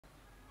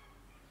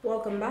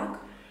Welcome back,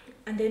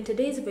 and in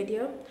today's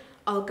video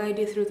I'll guide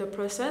you through the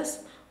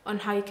process on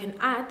how you can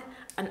add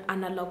an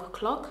analog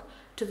clock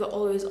to the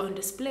always on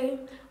display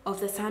of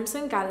the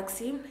Samsung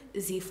Galaxy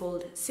Z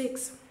Fold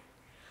 6.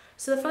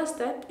 So the first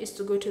step is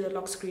to go to the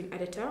lock screen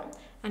editor,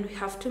 and we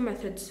have two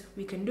methods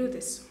we can do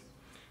this.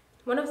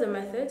 One of the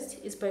methods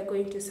is by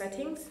going to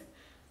settings,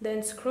 then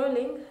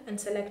scrolling and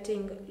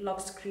selecting lock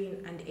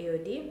screen and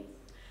AOD.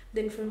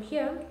 Then from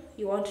here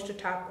you want to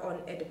tap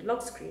on edit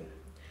lock screen.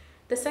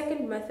 The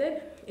second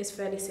method is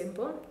fairly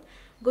simple.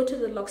 Go to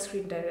the lock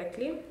screen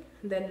directly,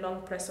 then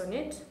long press on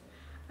it,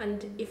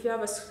 and if you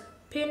have a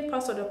PIN,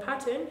 password or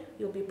pattern,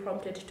 you'll be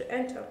prompted to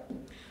enter.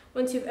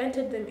 Once you've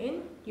entered them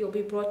in, you'll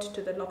be brought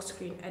to the lock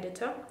screen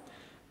editor,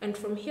 and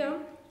from here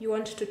you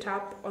want to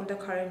tap on the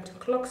current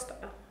clock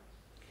style.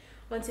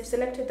 Once you've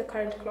selected the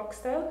current clock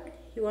style,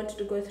 you want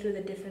to go through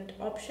the different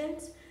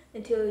options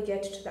until you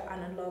get to the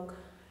analog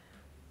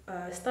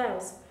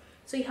styles.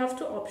 So you have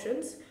two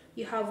options.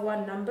 You have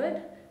one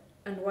numbered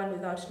and one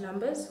without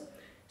numbers.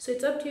 So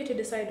it's up to you to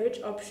decide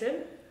which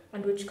option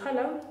and which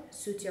color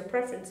suits your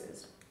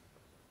preferences.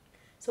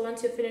 So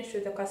once you're finished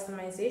with the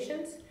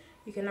customizations,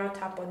 you can now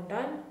tap on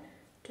done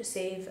to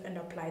save and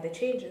apply the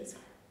changes.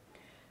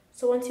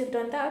 So once you've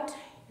done that,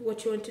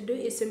 what you want to do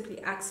is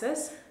simply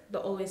access the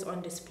always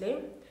on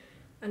display,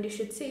 and you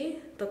should see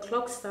the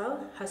clock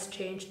style has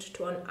changed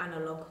to an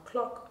analog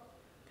clock.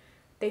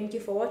 Thank you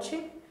for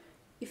watching.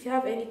 If you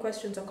have any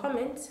questions or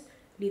comments,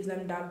 leave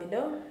them down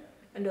below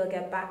and we'll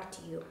get back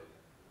to you.